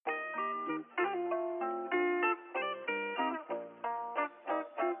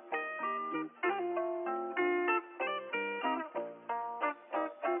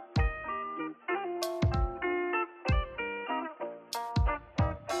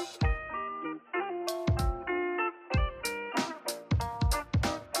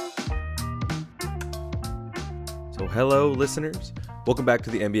Hello, listeners. Welcome back to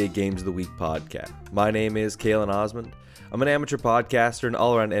the NBA Games of the Week podcast. My name is Kalen Osmond. I'm an amateur podcaster and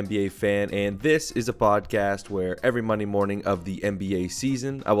all-around NBA fan, and this is a podcast where every Monday morning of the NBA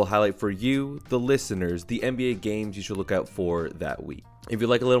season, I will highlight for you, the listeners, the NBA games you should look out for that week. If you'd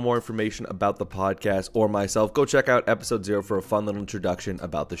like a little more information about the podcast or myself, go check out episode 0 for a fun little introduction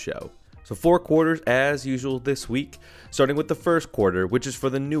about the show. So 4 quarters as usual this week, starting with the first quarter, which is for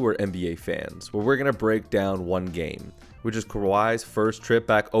the newer NBA fans, where we're going to break down one game, which is Kawhi's first trip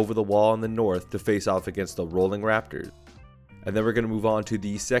back over the wall in the North to face off against the Rolling Raptors. And then we're going to move on to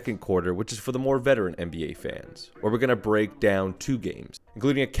the second quarter, which is for the more veteran NBA fans, where we're going to break down 2 games,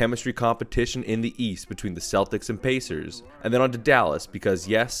 including a chemistry competition in the East between the Celtics and Pacers, and then on to Dallas, because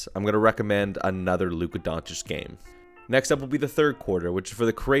yes, I'm going to recommend another Luka Doncic game. Next up will be the third quarter, which is for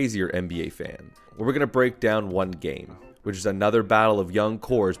the crazier NBA fan, where we're going to break down one game, which is another battle of young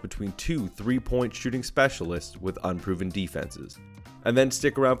cores between 2 3-point shooting specialists with unproven defenses. And then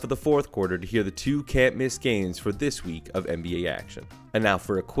stick around for the fourth quarter to hear the 2 can't-miss games for this week of NBA action. And now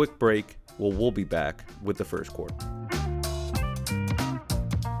for a quick break, we'll be back with the first quarter.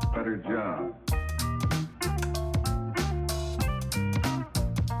 Better job.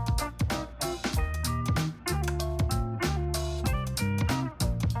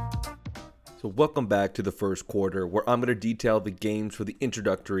 So welcome back to the first quarter, where I'm going to detail the games for the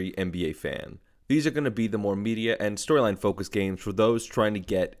introductory NBA fan. These are going to be the more media and storyline focused games for those trying to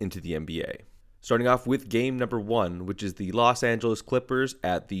get into the NBA. Starting off with game number 1, which is the Los Angeles Clippers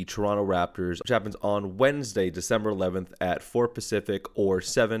at the Toronto Raptors, which happens on Wednesday, December 11th at 4 Pacific or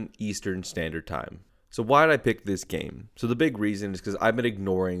 7 Eastern Standard Time. So why did I pick this game? So the big reason is because I've been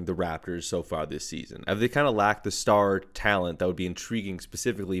ignoring the Raptors so far this season, as they kind of lack the star talent that would be intriguing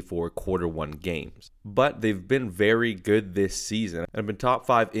specifically for quarter 1 games. But they've been very good this season and have been top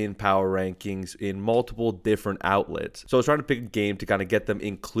 5 in power rankings in multiple different outlets. So I was trying to pick a game to kind of get them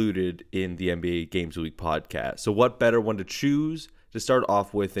included in the NBA Games of the Week podcast. So what better one to choose to start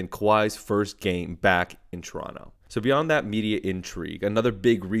off with than Kawhi's first game back in Toronto? So beyond that media intrigue, another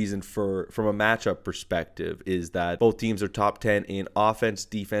big reason from a matchup perspective is that both teams are top 10 in offense,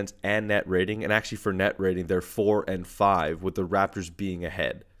 defense, and net rating. And actually for net rating, they're 4 and 5, with the Raptors being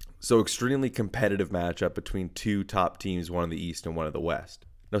ahead. So extremely competitive matchup between 2 top teams, one in the East and one in the West.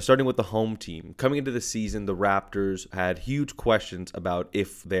 Now, starting with the home team, coming into the season, the Raptors had huge questions about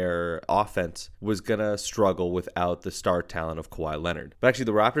if their offense was going to struggle without the star talent of Kawhi Leonard. But actually,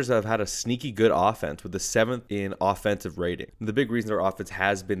 the Raptors have had a sneaky good offense with the 7th in offensive rating. And the big reason their offense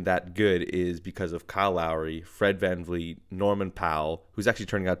has been that good is because of Kyle Lowry, Fred VanVleet, Norman Powell, who's actually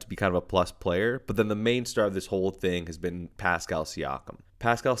turning out to be kind of a plus player. But then the main star of this whole thing has been Pascal Siakam.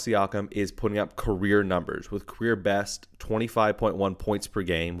 Pascal Siakam is putting up career numbers with career best 25.1 points per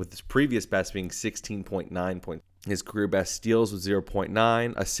game, with his previous best being 16.9 points. His career best steals with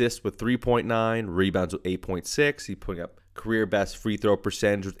 0.9, assists with 3.9, rebounds with 8.6. He's putting up career best free throw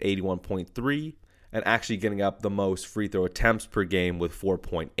percentage with 81.3. and actually getting up the most free throw attempts per game with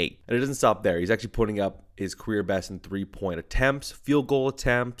 4.8. And it doesn't stop there. He's actually putting up his career best in 3-point attempts, field goal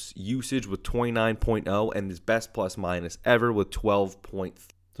attempts, usage with 29.0, and his best plus minus ever with 12.3.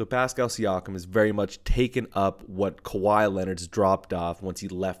 So Pascal Siakam has very much taken up what Kawhi Leonard's dropped off once he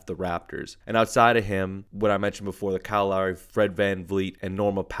left the Raptors. And outside of him, what I mentioned before, the Kyle Lowry, Fred VanVleet, and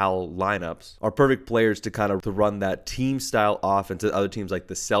Norman Powell lineups are perfect players to run that team-style offense that other teams like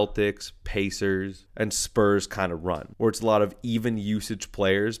the Celtics, Pacers, and Spurs kind of run, where it's a lot of even usage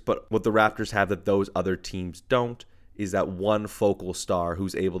players. But what the Raptors have that those other teams don't is that one focal star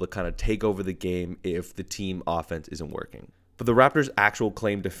who's able to kind of take over the game if the team offense isn't working. But the Raptors' actual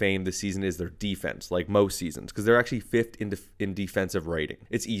claim to fame this season is their defense, like most seasons, because they're actually 5th in defensive rating.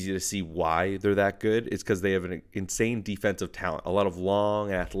 It's easy to see why they're that good. It's because they have an insane defensive talent, a lot of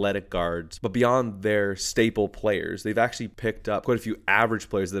long and athletic guards. But beyond their staple players, they've actually picked up quite a few average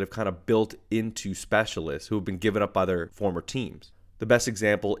players that have kind of built into specialists who have been given up by their former teams. The best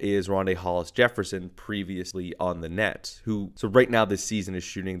example is Rondae Hollis-Jefferson, previously on the Nets, who, so right now this season, is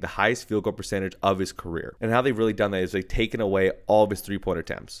shooting the highest field goal percentage of his career. And how they've really done that is they've taken away all of his 3-point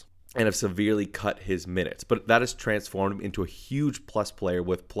attempts and have severely cut his minutes. But that has transformed him into a huge plus player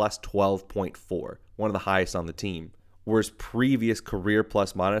with plus 12.4, one of the highest on the team. Whereas previous career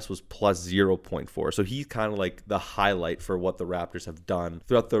plus minus was plus 0.4. So he's kind of like the highlight for what the Raptors have done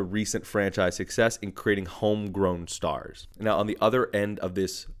throughout the recent franchise success in creating homegrown stars. Now, on the other end of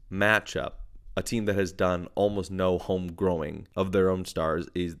this matchup, a team that has done almost no home growing of their own stars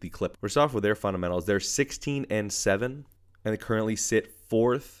is the Clippers. First off, with their fundamentals, they're 16-7, and they currently sit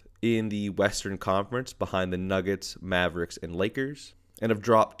 4th in the Western Conference behind the Nuggets, Mavericks, and Lakers, and have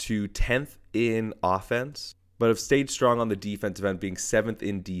dropped to 10th in offense but have stayed strong on the defensive end, being 7th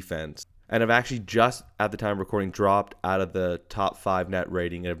in defense, and have actually just, at the time of recording, dropped out of the top 5 net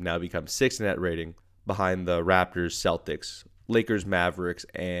rating and have now become 6th in net rating behind the Raptors, Celtics, Lakers, Mavericks,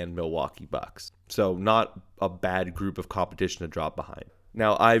 and Milwaukee Bucks. So not a bad group of competition to drop behind.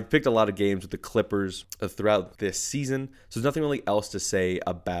 Now, I've picked a lot of games with the Clippers throughout this season, so there's nothing really else to say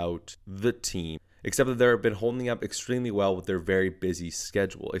about the team, except that they've been holding up extremely well with their very busy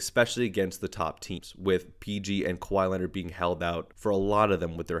schedule, especially against the top teams, with PG and Kawhi Leonard being held out for a lot of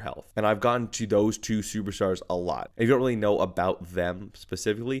them with their health. And I've gotten to those two superstars a lot. If you don't really know about them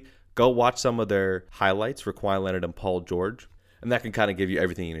specifically, go watch some of their highlights for Kawhi Leonard and Paul George, and that can kind of give you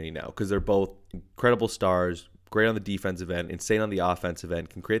everything you need to know, because they're both incredible stars, great on the defensive end, insane on the offensive end,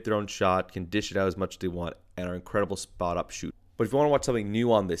 can create their own shot, can dish it out as much as they want, and are incredible spot-up shooters. But if you want to watch something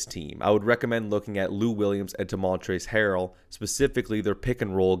new on this team, I would recommend looking at Lou Williams and Montrezl Harrell, specifically their pick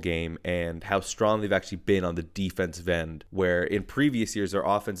and roll game and how strong they've actually been on the defensive end, where in previous years their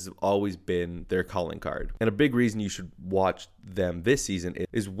offenses have always been their calling card. And a big reason you should watch them this season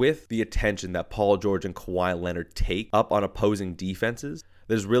is with the attention that Paul George and Kawhi Leonard take up on opposing defenses,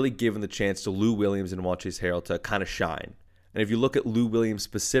 that has really given the chance to Lou Williams and Montrezl Harrell to kind of shine. And if you look at Lou Williams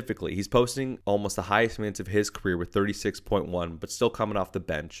specifically, he's posting almost the highest minutes of his career with 36.1, but still coming off the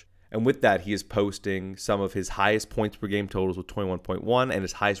bench. And with that, he is posting some of his highest points per game totals with 21.1 and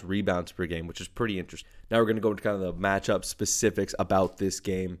his highest rebounds per game, which is pretty interesting. Now we're going to go into kind of the matchup specifics about this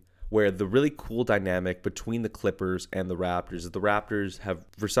game, where the really cool dynamic between the Clippers and the Raptors is the Raptors have,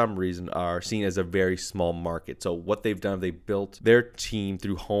 for some reason, are seen as a very small market. So what they've done, they built their team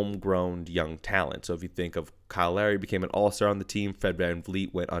through homegrown young talent. So if you think of Kyle Lowry became an all-star on the team, Fred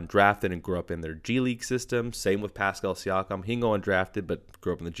VanVleet went undrafted and grew up in their G League system. Same with Pascal Siakam. He can go undrafted but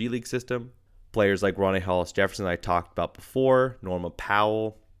grew up in the G League system. Players like Ronnie Hollis Jefferson I talked about before, Norman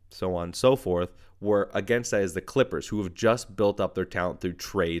Powell, so on and so forth, were against that as the Clippers, who have just built up their talent through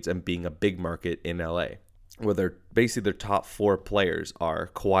trades and being a big market in LA. Where they're basically their top 4 players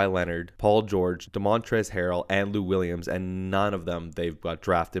are Kawhi Leonard, Paul George, Montrezl Harrell, and Lou Williams, and none of them they've got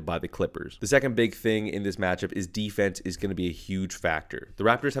drafted by the Clippers. The second big thing in this matchup is defense is going to be a huge factor. The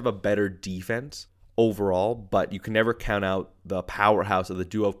Raptors have a better defense overall, but you can never count out the powerhouse of the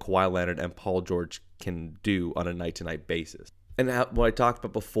duo of Kawhi Leonard and Paul George can do on a night-to-night basis. And what I talked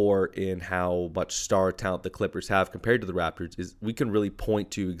about before in how much star talent the Clippers have compared to the Raptors is we can really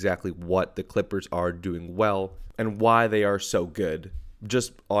point to exactly what the Clippers are doing well and why they are so good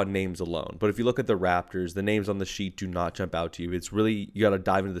just on names alone. But if you look at the Raptors, the names on the sheet do not jump out to you. It's really, you got to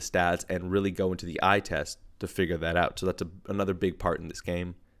dive into the stats and really go into the eye test to figure that out. So that's another big part in this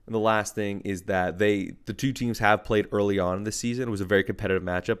game. And the last thing is that the two teams have played early on in the season. It was a very competitive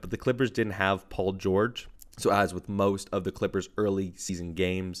matchup, but the Clippers didn't have Paul George. So as with most of the Clippers' early season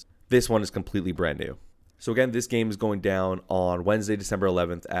games, this one is completely brand new. So again, this game is going down on Wednesday, December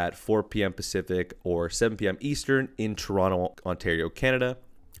 11th at 4 p.m. Pacific or 7 p.m. Eastern in Toronto, Ontario, Canada.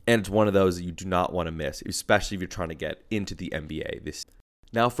 And it's one of those that you do not want to miss, especially if you're trying to get into the NBA.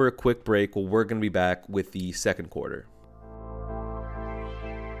 Now for a quick break, we're going to be back with the second quarter.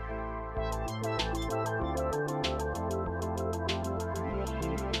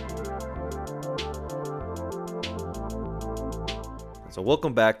 So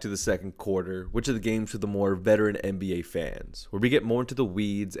welcome back to the second quarter, which are the games for the more veteran NBA fans, where we get more into the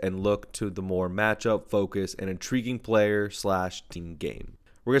weeds and look to the more matchup, focus, and intriguing player/team game.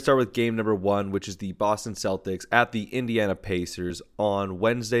 We're going to start with game number 1, which is the Boston Celtics at the Indiana Pacers on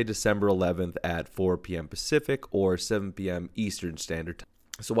Wednesday, December 11th at 4 p.m. Pacific or 7 p.m. Eastern Standard Time.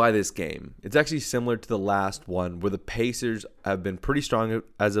 So why this game? It's actually similar to the last one where the Pacers have been pretty strong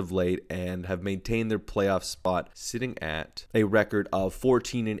as of late and have maintained their playoff spot sitting at a record of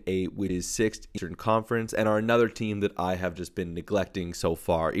 14-8, which is 6th Eastern Conference, and are another team that I have just been neglecting so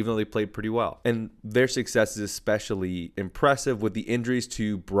far, even though they played pretty well. And their success is especially impressive with the injuries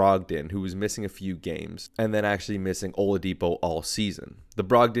to Brogdon, who was missing a few games, and then actually missing Oladipo all season. The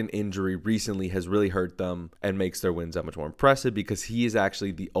Brogdon injury recently has really hurt them and makes their wins that much more impressive because he is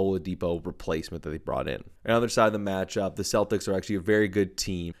actually the Oladipo replacement that they brought in. On the other side of the matchup, the Celtics are actually a very good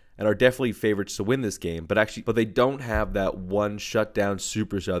team and are definitely favorites to win this game, but they don't have that one shutdown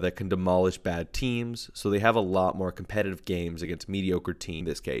superstar that can demolish bad teams, so they have a lot more competitive games against mediocre teams, in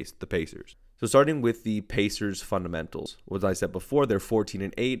this case, the Pacers. So starting with the Pacers fundamentals, as I said before, they're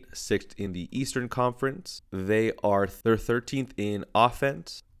 14-8, 6th in the Eastern Conference. They're 13th in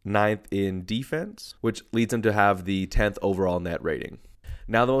offense, 9th in defense, which leads them to have the 10th overall net rating.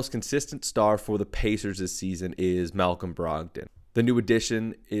 Now the most consistent star for the Pacers this season is Malcolm Brogdon. The new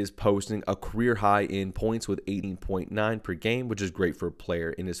addition is posting a career high in points with 18.9 per game, which is great for a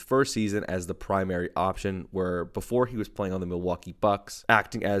player in his first season as the primary option, where before he was playing on the Milwaukee Bucks,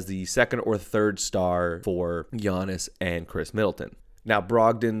 acting as the second or third star for Giannis and Chris Middleton. Now,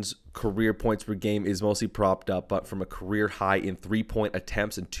 Brogdon's career points per game is mostly propped up but from a career high in 3-point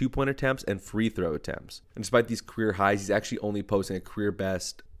attempts and 2-point attempts and free throw attempts. And despite these career highs, he's actually only posting a career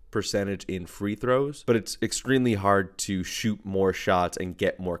best percentage in free throws, but it's extremely hard to shoot more shots and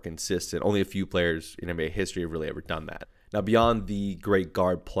get more consistent. Only a few players in NBA history have really ever done that. Now, beyond the great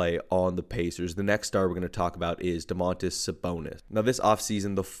guard play on the Pacers, the next star we're going to talk about is Domantas Sabonis. Now, this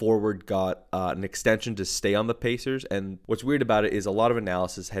offseason, the forward got an extension to stay on the Pacers, and what's weird about it is a lot of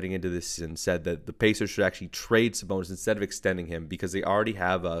analysis heading into this season said that the Pacers should actually trade Sabonis instead of extending him because they already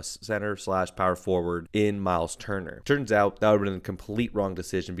have a center/power forward in Miles Turner. Turns out that would have been a complete wrong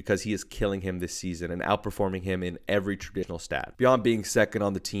decision because he is killing him this season and outperforming him in every traditional stat. Beyond being second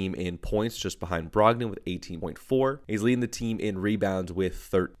on the team in points, just behind Brogdon with 18.4, he's leading the team in rebounds with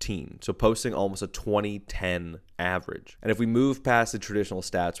 13, so posting almost a 20-10 average. And if we move past the traditional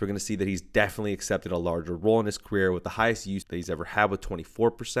stats, we're going to see that he's definitely accepted a larger role in his career with the highest use that he's ever had with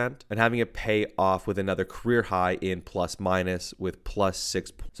 24%, and having it pay off with another career high in plus minus with plus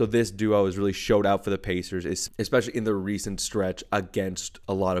 6. So this duo has really showed out for the Pacers, especially in the recent stretch against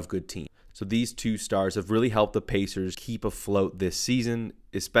a lot of good teams. So these two stars have really helped the Pacers keep afloat this season,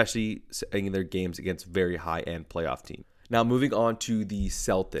 especially in their games against very high-end playoff teams. Now, moving on to the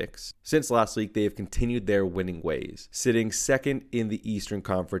Celtics. Since last week, they have continued their winning ways, sitting second in the Eastern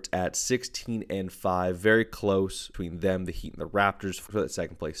Conference at 16-5, very close between them, the Heat, and the Raptors for that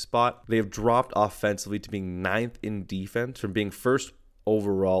second place spot. They have dropped offensively to being 9th in defense from being first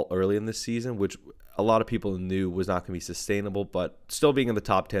overall early in the season, which a lot of people knew was not going to be sustainable, but still being in the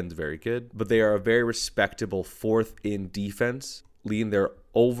top 10 is very good. But they are a very respectable 4th in defense, leading their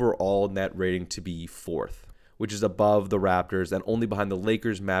overall net rating to be 4th, which is above the Raptors and only behind the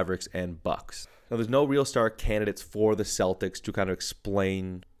Lakers, Mavericks, and Bucks. Now, there's no real star candidates for the Celtics to kind of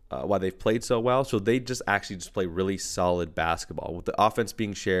explain why they've played so well, so they just play really solid basketball, with the offense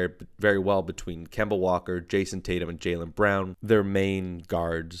being shared very well between Kemba Walker, Jason Tatum, and Jaylen Brown, their main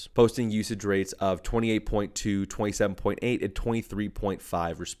guards, posting usage rates of 28.2, 27.8, and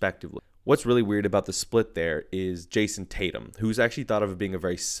 23.5 respectively. What's really weird about the split there is Jason Tatum, who's actually thought of as being a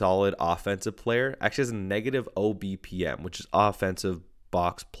very solid offensive player, actually has a negative OBPM, which is offensive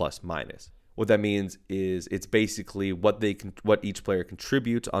box plus minus. What that means is it's basically what each player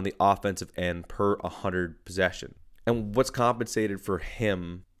contributes on the offensive end per 100 possession. And what's compensated for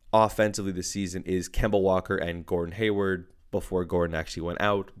him offensively this season is Kemba Walker and Gordon Hayward, before Gordon actually went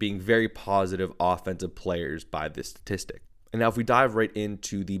out, being very positive offensive players by this statistic. And now if we dive right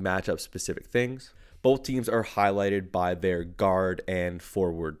into the matchup specific things, both teams are highlighted by their guard and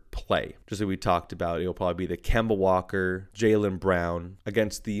forward play. Just like we talked about, it'll probably be the Kemba Walker, Jaylen Brown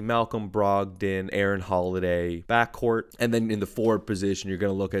against the Malcolm Brogdon, Aaron Holiday backcourt. And then in the forward position, you're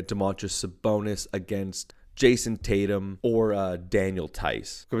going to look at Domantas Sabonis against Jason Tatum or Daniel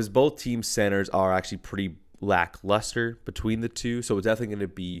Theis. Because both team centers are actually pretty lackluster between the two, so it's definitely going to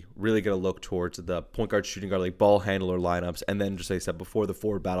be really going to look towards the point guard, shooting guard, like ball handler lineups, and then just like I said before, the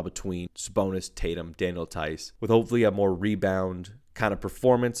forward battle between Sabonis, Tatum, Daniel Theis, with hopefully a more rebound kind of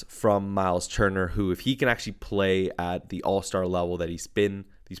performance from Miles Turner, who if he can actually play at the all-star level that he's been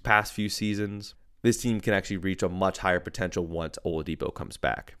these past few seasons, this team can actually reach a much higher potential once Oladipo comes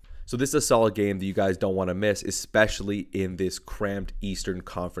back. So this is a solid game that you guys don't want to miss, especially in this cramped Eastern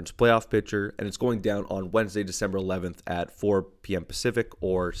Conference playoff picture. And it's going down on Wednesday, December 11th at 4 p.m. Pacific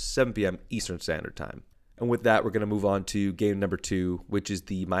or 7 p.m. Eastern Standard Time. And with that, we're going to move on to game number 2, which is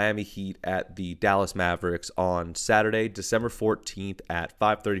the Miami Heat at the Dallas Mavericks on Saturday, December 14th at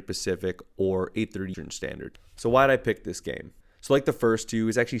 5:30 Pacific or 8:30 Eastern Standard. So why did I pick this game? So like the first two,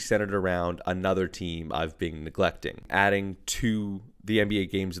 is actually centered around another team I've been neglecting, adding to the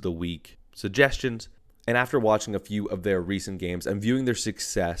NBA games of the week suggestions. And after watching a few of their recent games and viewing their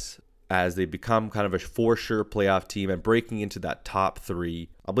success as they become kind of a for sure playoff team and breaking into that top 3,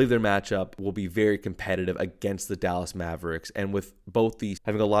 I believe their matchup will be very competitive against the Dallas Mavericks. And with both these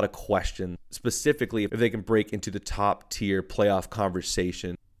having a lot of questions, specifically if they can break into the top tier playoff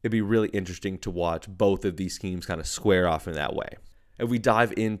conversation, it'd be really interesting to watch both of these teams kind of square off in that way. If we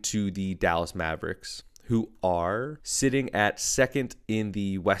dive into the Dallas Mavericks, who are sitting at second in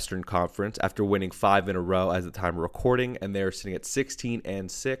the Western Conference after winning 5 in a row as the time of recording, and they're sitting at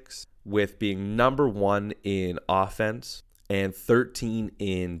 16-6 with being number 1 in offense and 13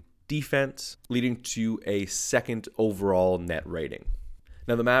 in defense, leading to a second overall net rating.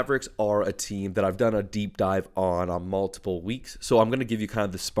 Now, the Mavericks are a team that I've done a deep dive on multiple weeks, so I'm going to give you kind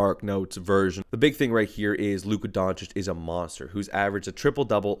of the Spark Notes version. The big thing right here is Luka Doncic is a monster who's averaged a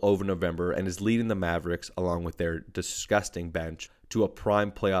triple-double over November and is leading the Mavericks, along with their disgusting bench, to a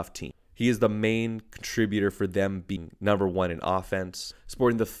prime playoff team. He is the main contributor for them being number one in offense,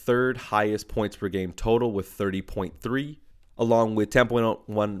 sporting the third highest points per game total with 30.3, along with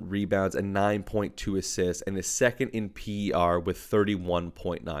 10.1 rebounds and 9.2 assists, and is second in PER with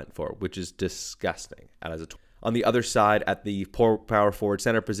 31.94, which is disgusting. On the other side, at the power forward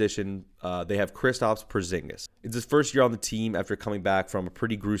center position, they have Kristaps Porzingis. It's his first year on the team after coming back from a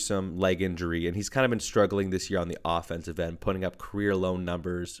pretty gruesome leg injury, and he's kind of been struggling this year on the offensive end, putting up career-low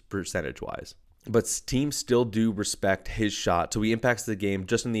numbers percentage-wise. But teams still do respect his shot, so he impacts the game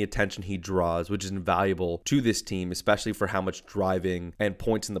just in the attention he draws, which is invaluable to this team, especially for how much driving and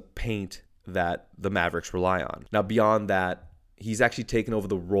points in the paint that the Mavericks rely on. Now, beyond that, he's actually taken over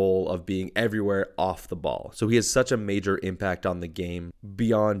the role of being everywhere off the ball. So he has such a major impact on the game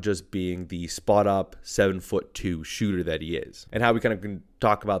beyond just being the spot-up 7'2" shooter that he is. And how we kind of can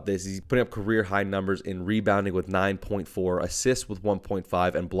talk about this, he's putting up career-high numbers in rebounding with 9.4, assists with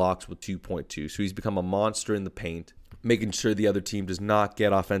 1.5, and blocks with 2.2. So he's become a monster in the paint, making sure the other team does not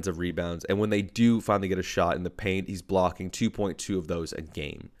get offensive rebounds. And when they do finally get a shot in the paint, he's blocking 2.2 of those a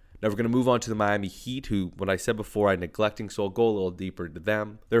game. Now we're going to move on to the Miami Heat, who, what I said before, I'm neglecting, so I'll go a little deeper into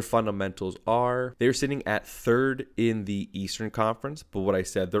them. Their fundamentals are, they're sitting at third in the Eastern Conference, but what I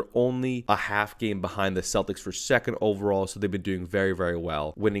said, they're only a half game behind the Celtics for second overall, so they've been doing very, very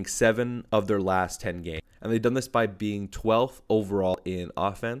well, winning 7 of their last 10 games. And they've done this by being 12th overall in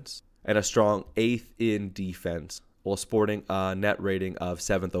offense and a strong 8th in defense, while sporting a net rating of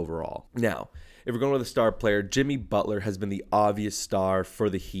 7th overall. Now, if we're going with a star player, Jimmy Butler has been the obvious star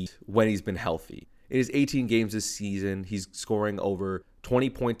for the Heat when he's been healthy. In his 18 games this season, he's scoring over 20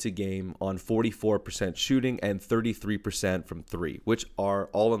 points a game on 44% shooting and 33% from 3, which are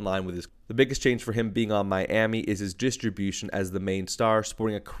all in line with his. The biggest change for him being on Miami is his distribution as the main star,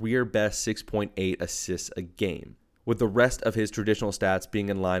 sporting a career-best 6.8 assists a game, with the rest of his traditional stats being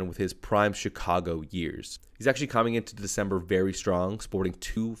in line with his prime Chicago years. He's actually coming into December very strong, sporting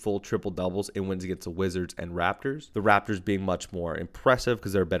 2 full triple-doubles in wins against the Wizards and Raptors. The Raptors being much more impressive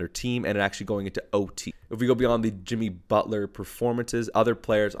because they're a better team, and actually going into OT. If we go beyond the Jimmy Butler performances, other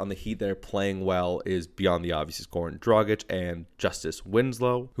players on the Heat that are playing well is beyond the obvious Goran Dragic and Justice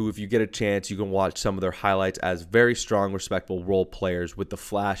Winslow, who, if you get a chance, you can watch some of their highlights as very strong, respectable role players with the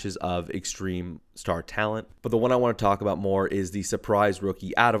flashes of extreme star talent. But the one I want to talk about more is the surprise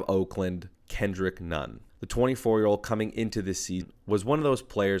rookie out of Oakland, Kendrick Nunn. The 24-year-old coming into this season was one of those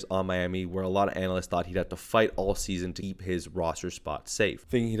players on Miami where a lot of analysts thought he'd have to fight all season to keep his roster spot safe,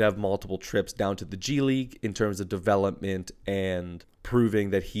 thinking he'd have multiple trips down to the G League in terms of development and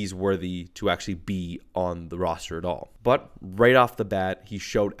proving that he's worthy to actually be on the roster at all. But right off the bat, he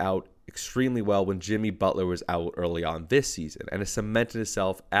showed out extremely well when Jimmy Butler was out early on this season and has cemented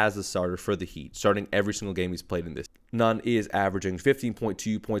himself as the starter for the Heat, starting every single game he's played in this. Nunn is averaging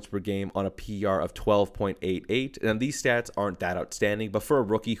 15.2 points per game on a PR of 12.88, and these stats aren't that outstanding, but for a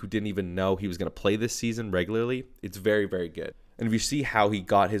rookie who didn't even know he was going to play this season regularly, it's very, very good. And if you see how he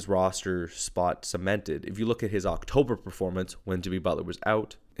got his roster spot cemented, if you look at his October performance when Jimmy Butler was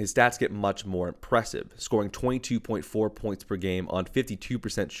out, his stats get much more impressive, scoring 22.4 points per game on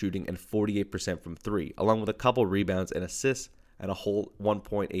 52% shooting and 48% from 3, along with a couple rebounds and assists and a whole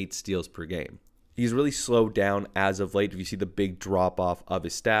 1.8 steals per game. He's really slowed down as of late if you see the big drop-off of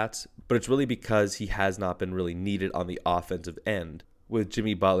his stats, but it's really because he has not been really needed on the offensive end, with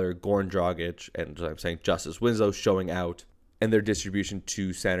Jimmy Butler, Goran Dragic, and Justice Winslow showing out, and their distribution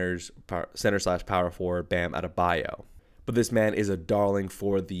to center/power forward Bam Adebayo. But this man is a darling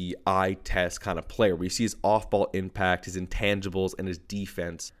for the eye test kind of player, where you see his off-ball impact, his intangibles, and his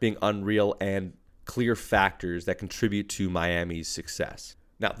defense being unreal and clear factors that contribute to Miami's success.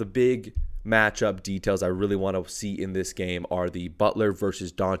 Now, the big matchup details I really want to see in this game are the Butler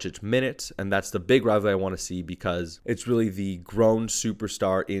versus Doncic minutes, and that's the big rivalry I want to see because it's really the grown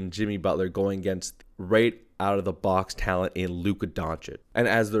superstar in Jimmy Butler going against right out of the box talent in Luka Doncic. And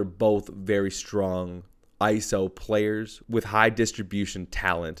as they're both very strong ISO players with high distribution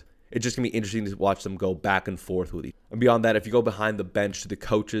talent, it's just going to be interesting to watch them go back and forth with each other. And beyond that, if you go behind the bench to the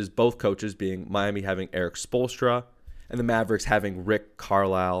coaches, both coaches being Miami having Eric Spoelstra and the Mavericks having Rick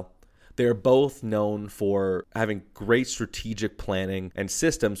Carlisle, they're both known for having great strategic planning and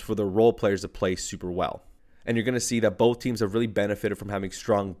systems for their role players to play super well. And you're going to see that both teams have really benefited from having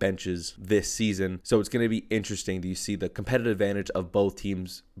strong benches this season. So it's going to be interesting to see the competitive advantage of both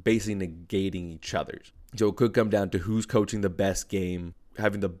teams basically negating each other's. So it could come down to who's coaching the best game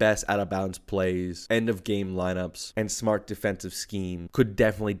having the best out-of-bounds plays, end-of-game lineups, and smart defensive scheme could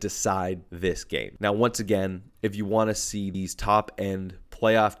definitely decide this game. Now, once again, if you want to see these top-end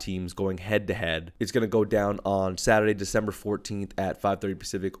playoff teams going head-to-head, it's going to go down on Saturday, December 14th at 5:30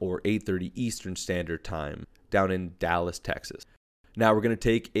 Pacific or 8:30 Eastern Standard Time down in Dallas, Texas. Now, we're going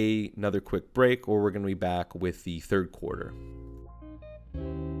to take another quick break, or we're going to be back with the third quarter.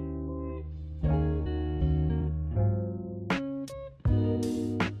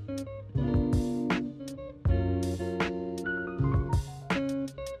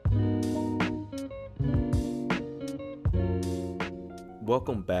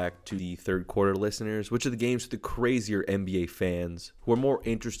 Welcome back to the third quarter, listeners, which are the games for the crazier NBA fans who are more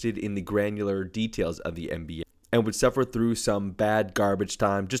interested in the granular details of the NBA and would suffer through some bad garbage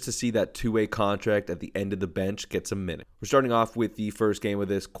time just to see that two-way contract at the end of the bench get some minutes. We're starting off with the first game of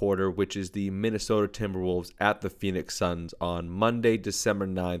this quarter, which is the Minnesota Timberwolves at the Phoenix Suns on Monday, December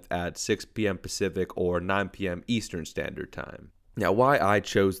 9th at 6 p.m. Pacific or 9 p.m. Eastern Standard Time. Now, why I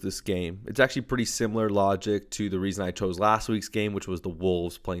chose this game, it's actually pretty similar logic to the reason I chose last week's game, which was the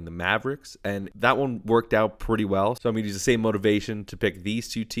Wolves playing the Mavericks, and that one worked out pretty well. So I'm going to use the same motivation to pick these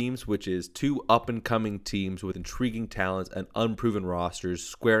two teams, which is two up-and-coming teams with intriguing talents and unproven rosters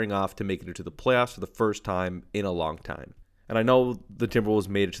squaring off to make it into the playoffs for the first time in a long time. And I know the Timberwolves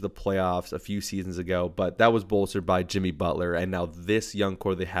made it to the playoffs a few seasons ago, but that was bolstered by Jimmy Butler, and now this young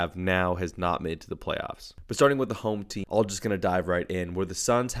core they have now has not made it to the playoffs. But starting with the home team, I'm just going to dive right in, where the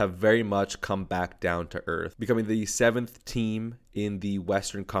Suns have very much come back down to earth, becoming the 7th team in the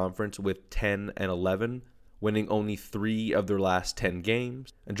Western Conference with 10-11, winning only 3 of their last 10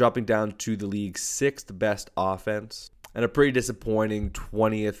 games, and dropping down to the league's 6th best offense, and a pretty disappointing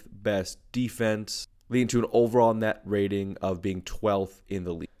 20th best defense, leading to an overall net rating of being 12th in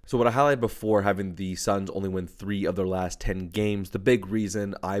the league. So what I highlighted before, having the Suns only win 3 of their last 10 games, the big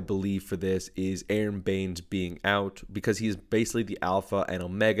reason I believe for this is Aaron Baines being out, because he is basically the alpha and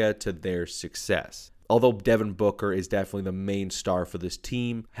omega to their success. Although Devin Booker is definitely the main star for this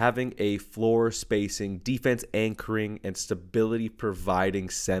team, having a floor spacing, defense anchoring, and stability providing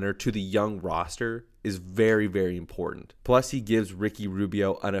center to the young roster is very, very important. Plus, he gives Ricky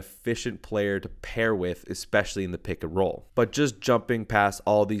Rubio an efficient player to pair with, especially in the pick and roll. But just jumping past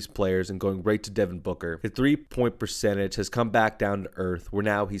all these players and going right to Devin Booker, his three-point percentage has come back down to earth, where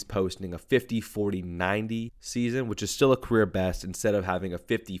now he's posting a 50-40-90 season, which is still a career best, instead of having a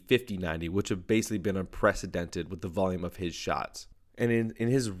 50-50-90, which have basically been unprecedented with the volume of his shots. And in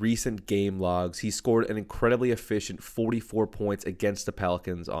his recent game logs, he scored an incredibly efficient 44 points against the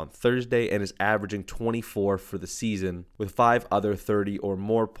Pelicans on Thursday and is averaging 24 for the season, with 5 other 30 or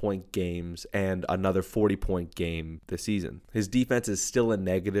more point games and another 40-point game this season. His defense is still a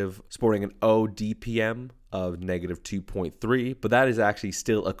negative, sporting an ODPM of negative 2.3, but that is actually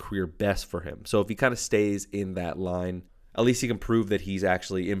still a career best for him. So if he kind of stays in that line, at least he can prove that he's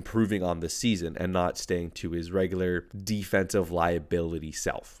actually improving on the season and not staying to his regular defensive liability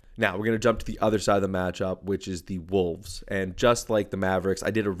self. Now, we're going to jump to the other side of the matchup, which is the Wolves. And just like the Mavericks, I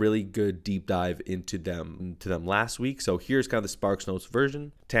did a really good deep dive into them last week. So here's kind of the Sparks Notes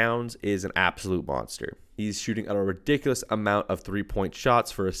version. Towns is an absolute monster. He's shooting at a ridiculous amount of three-point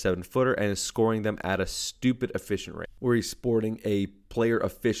shots for a 7-footer and is scoring them at a stupid efficient rate, where he's sporting a player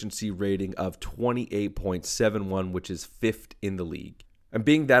efficiency rating of 28.71, which is 5th in the league. And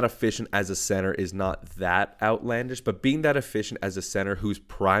being that efficient as a center is not that outlandish, but being that efficient as a center whose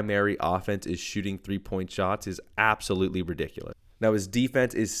primary offense is shooting three-point shots is absolutely ridiculous. Now, his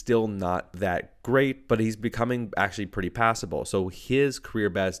defense is still not that great, but he's becoming actually pretty passable. So his career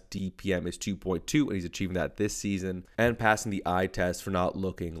best DPM is 2.2, and he's achieving that this season and passing the eye test for not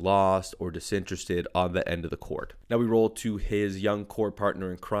looking lost or disinterested on the end of the court. Now we roll to his young court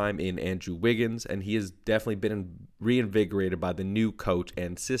partner in crime in Andrew Wiggins, and he has definitely been reinvigorated by the new coach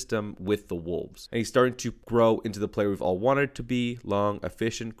and system with the Wolves. And he's starting to grow into the player we've all wanted to be: long,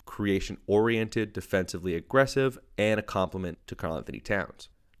 efficient, creation-oriented, defensively aggressive, and a complement to Karl Anthony Towns.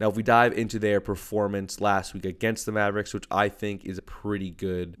 Now, if we dive into their performance last week against the Mavericks, which I think is a pretty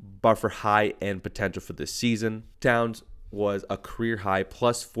good bar for high-end potential for this season, Towns was a career high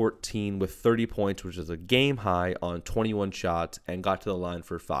plus 14 with 30 points, which is a game high on 21 shots, and got to the line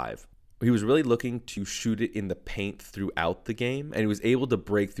for 5. He was really looking to shoot it in the paint throughout the game, and he was able to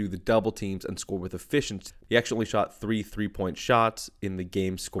break through the double teams and score with efficiency. He actually only shot 3 3-point shots in the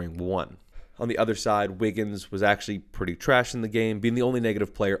game, scoring 1. On the other side, Wiggins was actually pretty trash in the game, being the only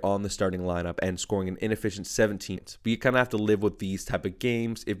negative player on the starting lineup and scoring an inefficient 17. But you kind of have to live with these type of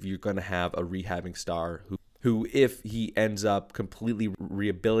games if you're going to have a rehabbing star who, if he ends up completely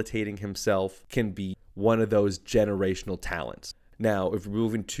rehabilitating himself, can be one of those generational talents. Now, if we're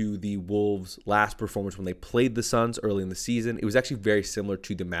moving to the Wolves' last performance when they played the Suns early in the season, it was actually very similar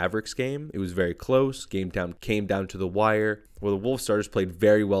to the Mavericks game. It was very close. Came down to the wire, where the Wolves starters played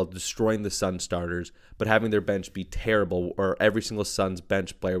very well, destroying the Suns starters, but having their bench be terrible, or every single Suns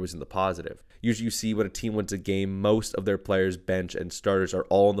bench player was in the positive. Usually you see when a team wins a game, most of their players' bench and starters are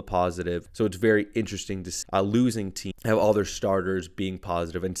all in the positive. So it's very interesting to see a losing team have all their starters being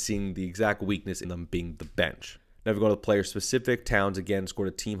positive and seeing the exact weakness in them being the bench. Now, if we go to the player specific, Towns again scored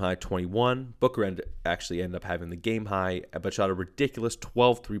a team high 21. Booker actually ended up having the game high, but shot a ridiculous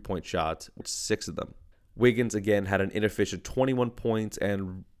 12 3-point shots, with 6 of them. Wiggins again had an inefficient 21 points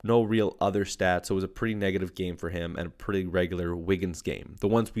and no real other stats, so it was a pretty negative game for him and a pretty regular Wiggins game. The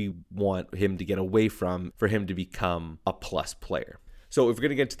ones we want him to get away from for him to become a plus player. So if we're going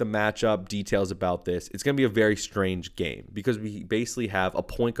to get to the matchup details about this, it's going to be a very strange game because we basically have a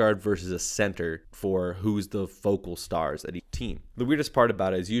point guard versus a center for who's the focal stars at each team. The weirdest part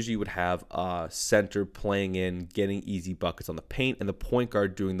about it is usually you would have a center playing in, getting easy buckets on the paint, and the point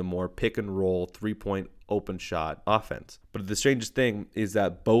guard doing the more pick and roll, 3-point open shot offense. But the strangest thing is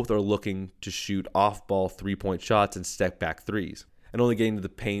that both are looking to shoot off-ball 3-point shots and step back threes, and only getting to the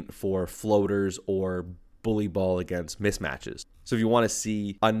paint for floaters or bully ball against mismatches. So if you want to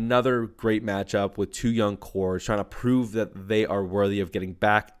see another great matchup with two young cores trying to prove that they are worthy of getting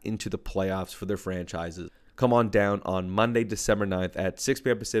back into the playoffs for their franchises, come on down on Monday, December 9th at 6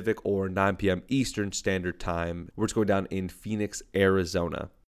 p.m. Pacific or 9 p.m. Eastern Standard Time. We're just going down in Phoenix, Arizona.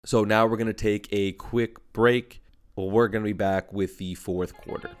 So now we're going to take a quick break. Well, we're going to be back with the fourth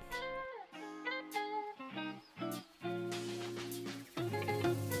quarter.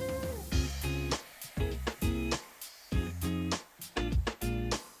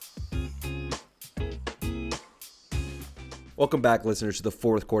 Welcome back, listeners, to the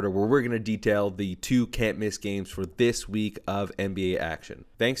fourth quarter, where we're going to detail the 2 can't-miss games for this week of NBA action.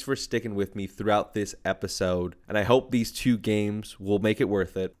 Thanks for sticking with me throughout this episode, and I hope these 2 games will make it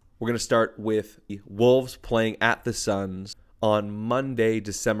worth it. We're going to start with the Wolves playing at the Suns on Monday,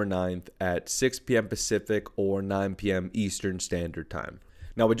 December 9th at 6 p.m. Pacific or 9 p.m. Eastern Standard Time.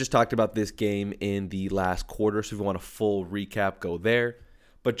 Now, we just talked about this game in the last quarter, so if you want a full recap, go there.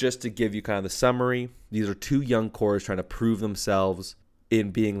 But just to give you kind of the summary, these are 2 young cores trying to prove themselves in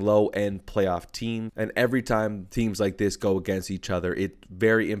being low-end playoff teams. And every time teams like this go against each other, it's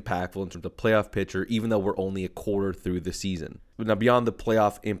very impactful in terms of playoff picture, even though we're only a quarter through the season. But now, beyond the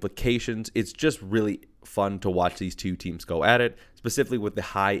playoff implications, it's just really fun to watch these 2 teams go at it, specifically with the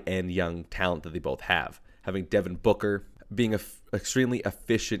high-end young talent that they both have. Having Devin Booker being an extremely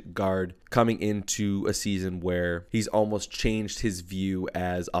efficient guard coming into a season where he's almost changed his view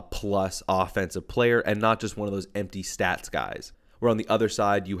as a plus offensive player and not just one of those empty stats guys. Where on the other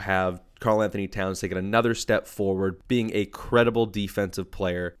side, you have Karl-Anthony Towns taking another step forward, being a credible defensive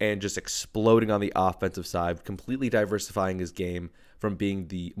player and just exploding on the offensive side, completely diversifying his game from being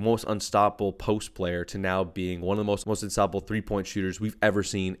the most unstoppable post player to now being one of the most unstoppable 3-point shooters we've ever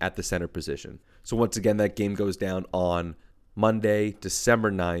seen at the center position. So once again, that game goes down on Monday,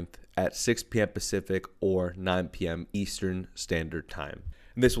 December 9th at 6 p.m. Pacific or 9 p.m. Eastern Standard Time.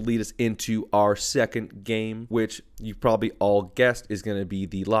 And this will lead us into our second game, which you probably all guessed is going to be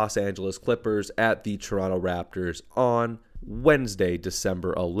the Los Angeles Clippers at the Toronto Raptors on Wednesday,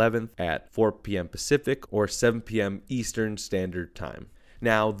 December 11th at 4 p.m. Pacific or 7 p.m. Eastern Standard Time.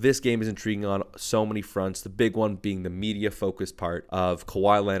 Now, this game is intriguing on so many fronts, the big one being the media-focused part of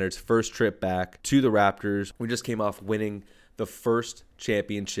Kawhi Leonard's first trip back to the Raptors. We just came off winning the first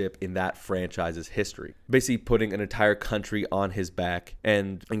championship in that franchise's history, basically putting an entire country on his back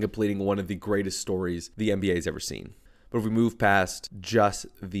and completing one of the greatest stories the NBA has ever seen. But if we move past just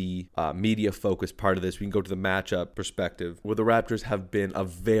the media-focused part of this, we can go to the matchup perspective, where the Raptors have been a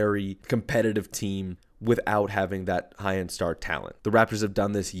very competitive team without having that high-end star talent. The Raptors have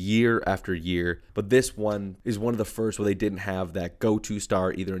done this year after year, but this one is one of the first where they didn't have that go-to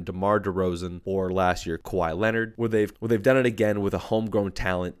star either in DeMar DeRozan or last year Kawhi Leonard, where they've done it again with a homegrown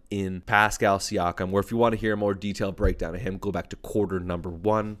talent in Pascal Siakam, where if you want to hear a more detailed breakdown of him, go back to quarter number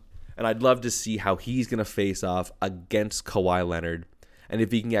 1. And I'd love to see how he's going to face off against Kawhi Leonard and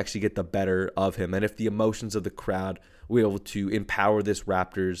if he can actually get the better of him and if the emotions of the crowd will be able to empower this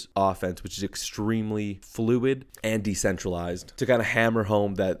Raptors offense, which is extremely fluid and decentralized, to kind of hammer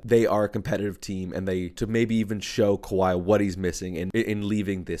home that they are a competitive team and to maybe even show Kawhi what he's missing in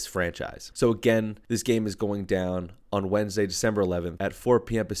leaving this franchise. So again, this game is going down on Wednesday, December 11th at 4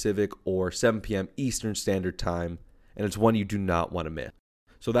 p.m. Pacific or 7 p.m. Eastern Standard Time, and it's one you do not want to miss.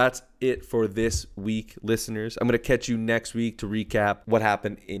 So that's it for this week, listeners. I'm going to catch you next week to recap what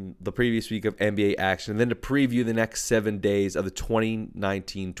happened in the previous week of NBA action, and then to preview the next 7 days of the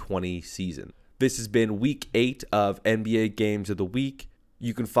 2019-20 season. This has been week 8 of NBA Games of the Week.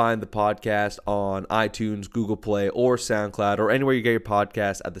 You can find the podcast on iTunes, Google Play, or SoundCloud, or anywhere you get your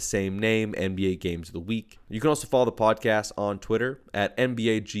podcast at the same name, NBA Games of the Week. You can also follow the podcast on Twitter at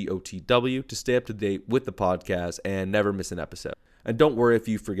NBAGOTW to stay up to date with the podcast and never miss an episode. And don't worry if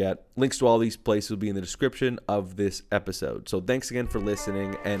you forget, links to all these places will be in the description of this episode. So thanks again for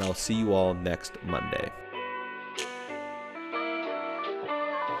listening, and I'll see you all next Monday.